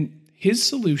 And his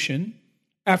solution,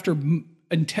 after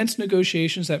intense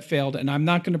negotiations that failed, and I'm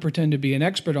not going to pretend to be an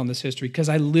expert on this history because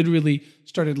I literally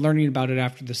started learning about it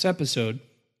after this episode,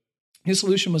 his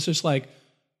solution was just like,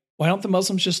 why don't the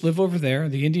Muslims just live over there?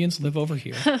 The Indians live over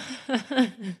here.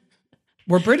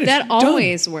 We're British. That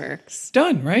always works.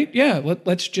 Done, right? Yeah,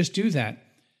 let's just do that.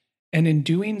 And in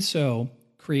doing so,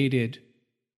 created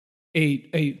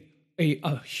a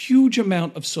huge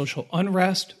amount of social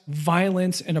unrest,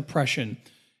 violence, and oppression.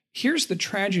 Here's the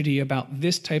tragedy about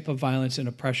this type of violence and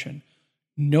oppression.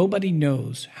 Nobody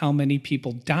knows how many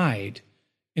people died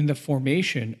in the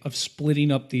formation of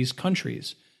splitting up these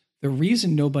countries. The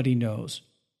reason nobody knows,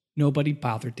 nobody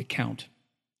bothered to count.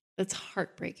 That's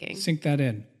heartbreaking. Sink that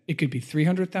in. It could be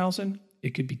 300,000. It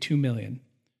could be 2 million.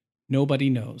 Nobody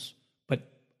knows, but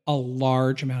a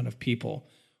large amount of people.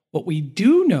 What we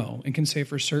do know and can say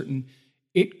for certain,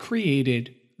 it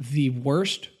created the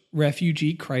worst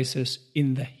refugee crisis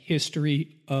in the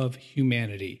history of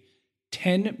humanity.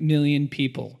 10 million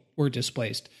people were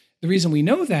displaced. The reason we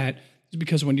know that is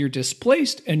because when you're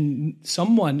displaced and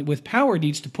someone with power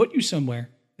needs to put you somewhere,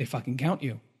 they fucking count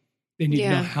you. They need to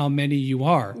know how many you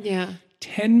are. Yeah.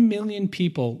 10 million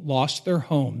people lost their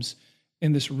homes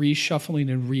in this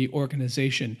reshuffling and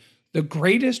reorganization. The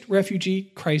greatest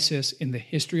refugee crisis in the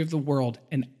history of the world.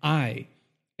 And I,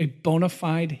 a bona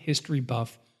fide history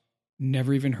buff,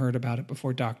 never even heard about it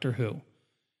before Doctor Who.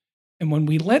 And when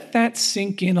we let that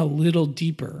sink in a little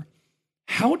deeper,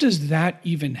 how does that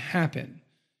even happen?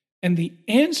 And the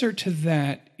answer to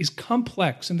that is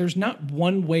complex, and there's not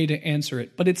one way to answer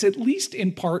it, but it's at least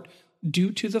in part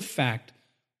due to the fact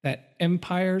that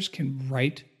empires can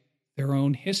write their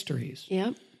own histories.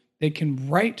 Yep. They can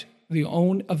write the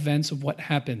own events of what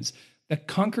happens. The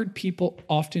conquered people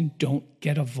often don't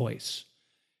get a voice.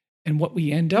 And what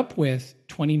we end up with,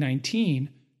 2019,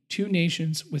 two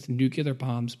nations with nuclear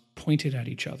bombs pointed at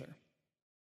each other.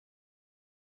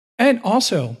 And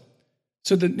also,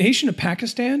 so the nation of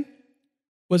Pakistan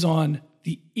was on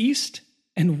the east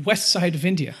and west side of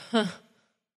India,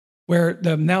 where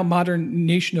the now modern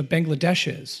nation of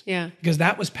Bangladesh is. Yeah. Because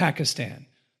that was Pakistan.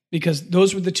 Because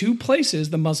those were the two places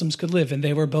the Muslims could live, and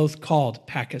they were both called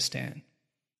Pakistan.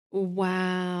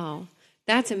 Wow.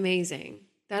 That's amazing.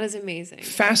 That is amazing.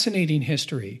 Fascinating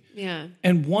history. Yeah.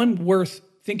 And one worth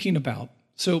thinking about.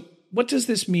 So what does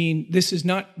this mean? This is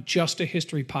not just a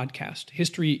history podcast.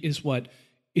 History is what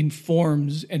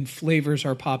informs and flavors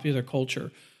our popular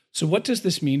culture. So what does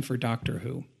this mean for Doctor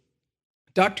Who?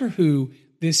 Doctor Who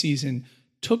this season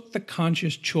took the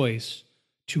conscious choice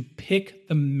to pick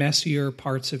the messier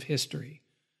parts of history,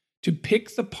 to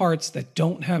pick the parts that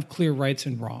don't have clear rights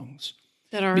and wrongs.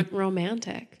 That aren't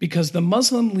romantic. Because the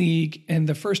Muslim League and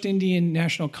the First Indian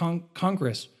National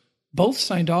Congress both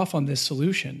signed off on this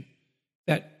solution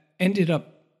that ended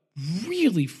up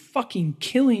really fucking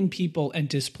killing people and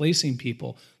displacing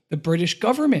people. The British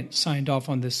government signed off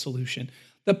on this solution.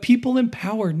 The people in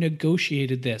power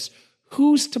negotiated this.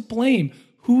 Who's to blame?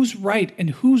 Who's right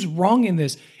and who's wrong in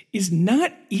this is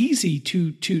not easy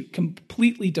to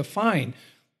completely define.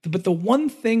 But the one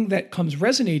thing that comes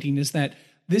resonating is that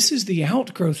this is the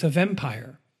outgrowth of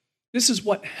empire. This is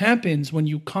what happens when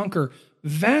you conquer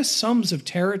vast sums of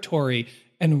territory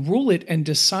and rule it and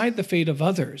decide the fate of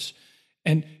others.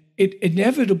 And it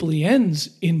inevitably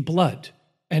ends in blood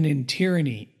and in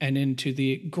tyranny and into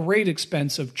the great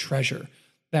expense of treasure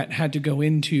that had to go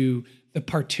into the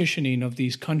partitioning of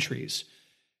these countries.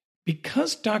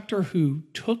 Because Doctor Who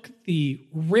took the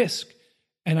risk,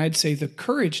 and I'd say the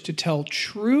courage to tell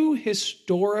true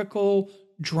historical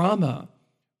drama,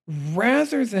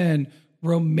 rather than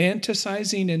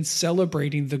romanticizing and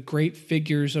celebrating the great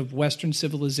figures of Western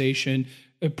civilization,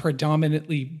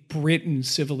 predominantly Britain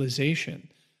civilization,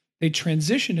 they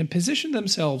transitioned and positioned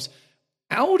themselves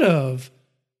out of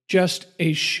just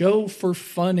a show for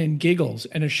fun and giggles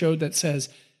and a show that says,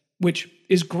 which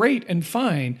is great and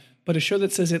fine, but a show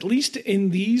that says, at least in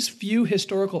these few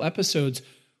historical episodes,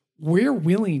 we're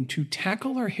willing to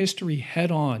tackle our history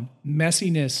head on,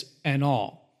 messiness and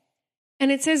all.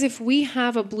 And it says if we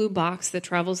have a blue box that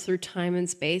travels through time and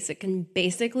space, it can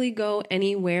basically go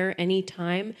anywhere,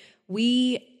 anytime.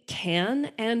 We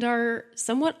can and are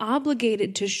somewhat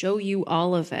obligated to show you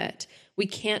all of it. We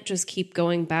can't just keep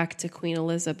going back to Queen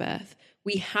Elizabeth.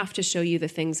 We have to show you the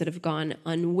things that have gone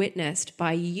unwitnessed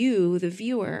by you, the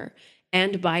viewer,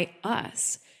 and by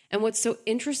us. And what's so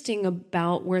interesting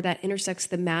about where that intersects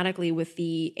thematically with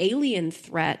the alien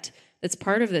threat that's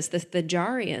part of this, the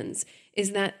Jarians,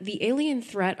 is that the alien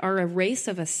threat are a race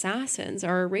of assassins,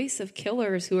 are a race of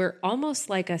killers who are almost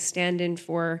like a stand-in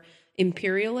for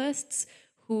imperialists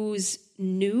whose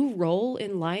new role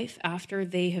in life after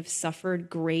they have suffered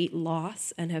great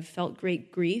loss and have felt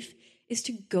great grief is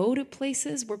to go to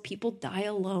places where people die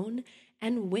alone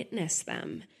and witness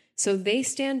them. So they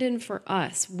stand in for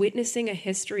us, witnessing a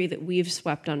history that we've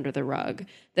swept under the rug,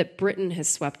 that Britain has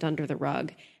swept under the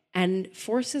rug, and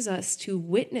forces us to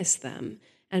witness them.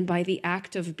 And by the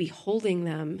act of beholding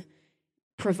them,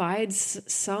 provides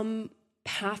some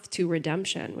path to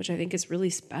redemption, which I think is really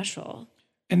special.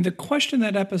 And the question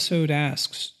that episode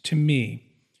asks to me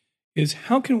is,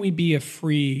 how can we be a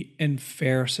free and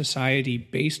fair society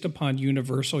based upon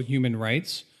universal human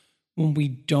rights when we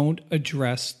don't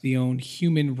address the own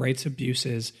human rights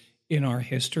abuses in our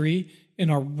history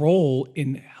and our role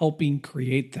in helping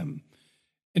create them?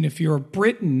 And if you're a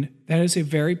Briton, that is a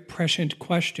very prescient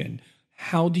question.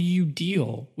 How do you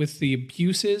deal with the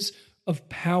abuses of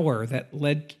power that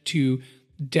led to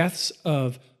deaths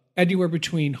of anywhere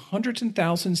between hundreds and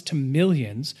thousands to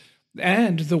millions,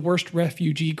 and the worst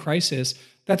refugee crisis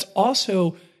that's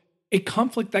also a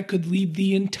conflict that could lead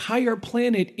the entire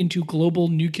planet into global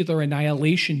nuclear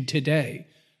annihilation today?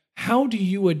 How do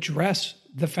you address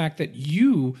the fact that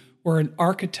you were an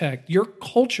architect, your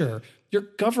culture, your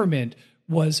government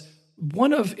was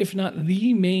one of, if not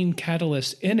the main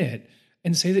catalyst in it,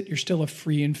 and say that you're still a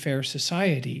free and fair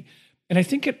society? And I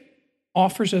think it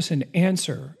offers us an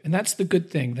answer. And that's the good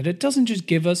thing, that it doesn't just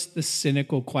give us the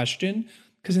cynical question,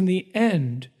 because in the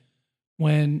end,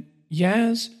 when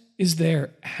Yaz is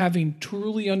there, having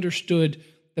truly understood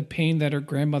the pain that her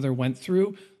grandmother went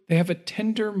through, they have a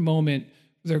tender moment.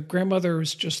 Their grandmother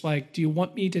is just like, do you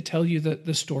want me to tell you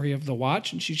the story of the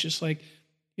watch? And she's just like,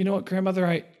 you know what, grandmother,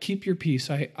 I keep your peace.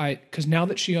 Because now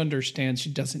that she understands, she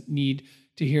doesn't need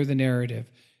to hear the narrative.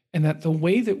 And that the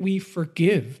way that we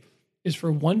forgive is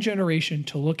for one generation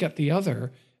to look at the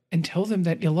other and tell them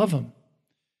that you love them.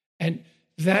 And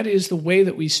that is the way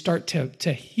that we start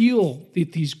to heal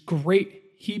these great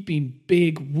heaping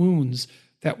big wounds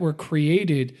that were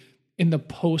created in the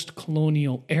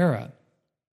post-colonial era.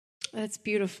 That's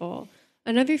beautiful.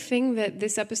 Another thing that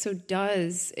this episode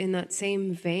does in that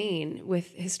same vein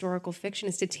with historical fiction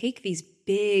is to take these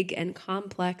big and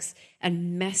complex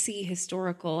and messy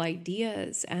historical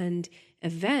ideas and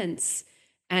events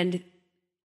and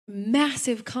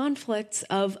massive conflicts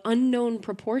of unknown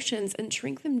proportions and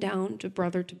shrink them down to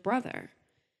brother.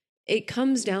 It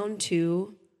comes down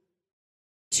to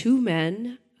two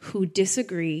men who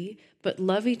disagree but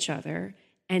love each other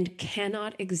and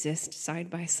cannot exist side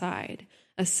by side.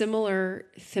 A similar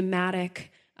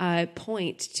thematic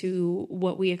point to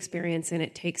what we experience in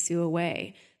It Takes You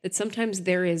Away, that sometimes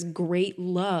there is great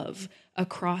love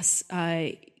across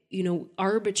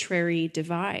arbitrary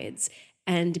divides,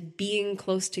 and being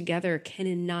close together can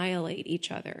annihilate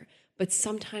each other. But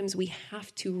sometimes we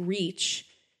have to reach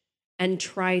and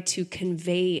try to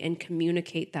convey and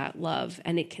communicate that love,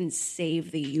 and it can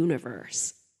save the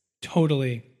universe.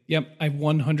 Totally. Yep, I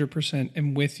 100%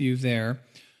 am with you there.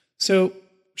 So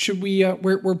should we,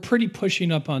 we're pretty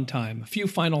pushing up on time. A few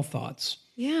final thoughts.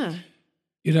 Yeah.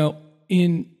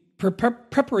 In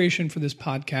preparation for this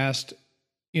podcast,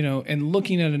 and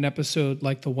looking at an episode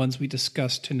like the ones we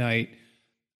discussed tonight,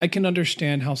 I can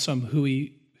understand how some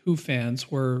Who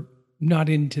fans were not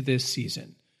into this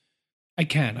season.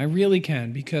 I really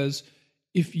can, because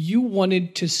if you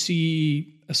wanted to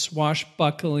see a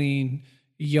swashbuckling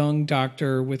young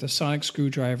doctor with a sonic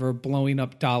screwdriver blowing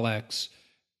up Daleks,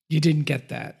 you didn't get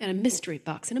that. And a mystery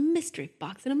box, and a mystery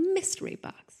box, and a mystery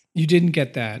box. You didn't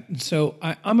get that. And so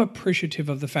I'm appreciative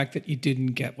of the fact that you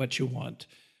didn't get what you want.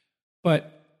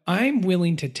 But I'm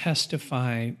willing to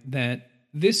testify that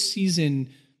this season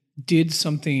did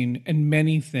something, and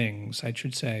many things, I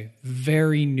should say,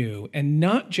 very new, and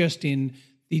not just in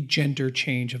the gender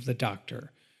change of the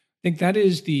doctor. I think that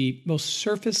is the most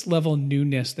surface level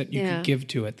newness that you could give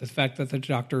to it. The fact that the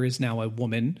doctor is now a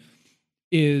woman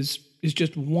is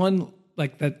just one,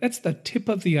 like that's the tip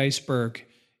of the iceberg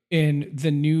in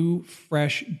the new,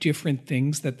 fresh, different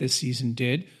things that this season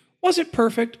did. Was it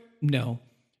perfect? No.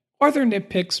 Are there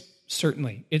nitpicks?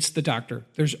 Certainly. It's the doctor.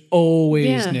 There's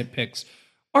always nitpicks.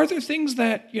 Are there things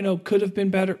that, could have been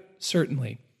better?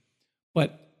 Certainly.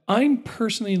 But I'm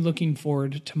personally looking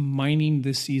forward to mining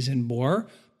this season more,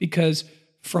 because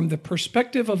from the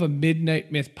perspective of a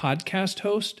Midnight Myth podcast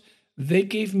host, they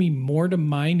gave me more to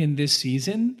mine in this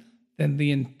season than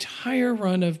the entire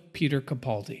run of Peter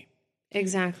Capaldi.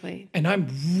 Exactly. And I'm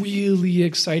really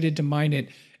excited to mine it.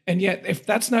 And yet, if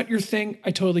that's not your thing,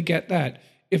 I totally get that.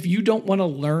 If you don't want to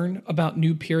learn about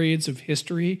new periods of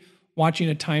history, watching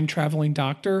a time traveling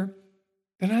doctor,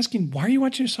 then asking, why are you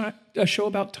watching a show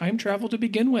about time travel to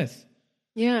begin with?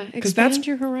 Yeah, expand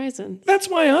your horizons. That's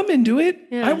why I'm into it.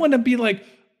 Yeah. I want to be like,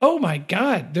 oh my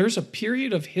God, there's a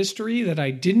period of history that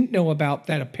I didn't know about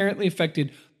that apparently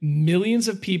affected millions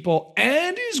of people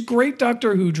and is great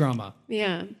Doctor Who drama.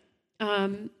 Yeah.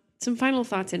 Some final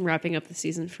thoughts in wrapping up the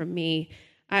season from me.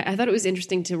 I thought it was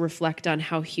interesting to reflect on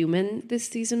how human this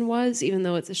season was, even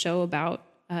though it's a show about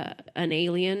an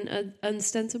alien,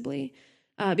 ostensibly.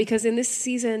 Because in this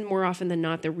season, more often than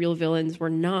not, the real villains were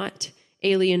not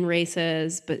alien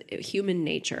races, but human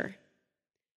nature.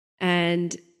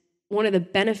 And one of the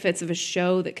benefits of a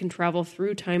show that can travel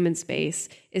through time and space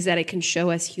is that it can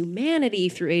show us humanity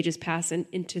through ages past and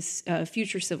into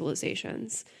future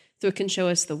civilizations. So it can show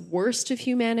us the worst of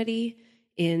humanity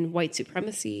in white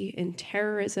supremacy, in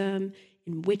terrorism,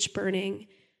 in witch burning.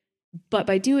 But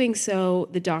by doing so,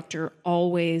 the Doctor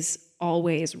always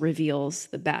reveals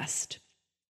the best.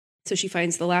 So she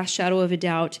finds the last shadow of a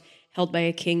doubt held by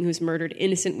a king who's murdered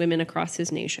innocent women across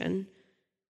his nation.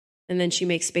 And then she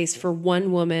makes space for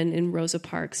one woman in Rosa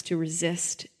Parks to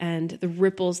resist and the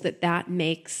ripples that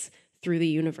makes through the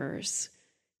universe.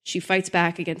 She fights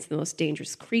back against the most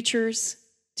dangerous creatures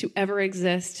to ever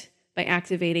exist by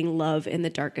activating love in the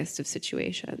darkest of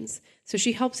situations. So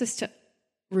she helps us to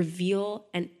reveal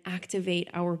and activate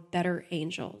our better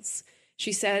angels.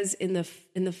 She says in the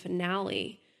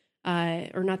finale,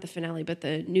 or not the finale, but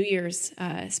the New Year's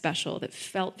special that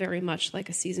felt very much like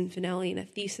a season finale and a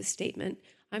thesis statement,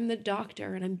 I'm the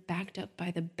Doctor and I'm backed up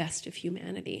by the best of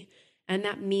humanity. And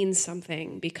that means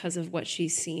something because of what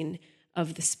she's seen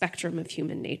of the spectrum of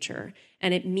human nature.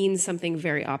 And it means something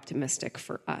very optimistic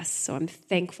for us. So I'm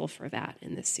thankful for that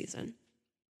in this season.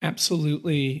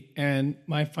 Absolutely. And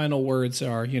my final words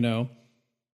are, do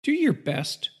your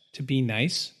best to be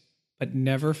nice, but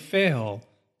never fail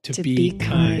to be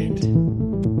kind.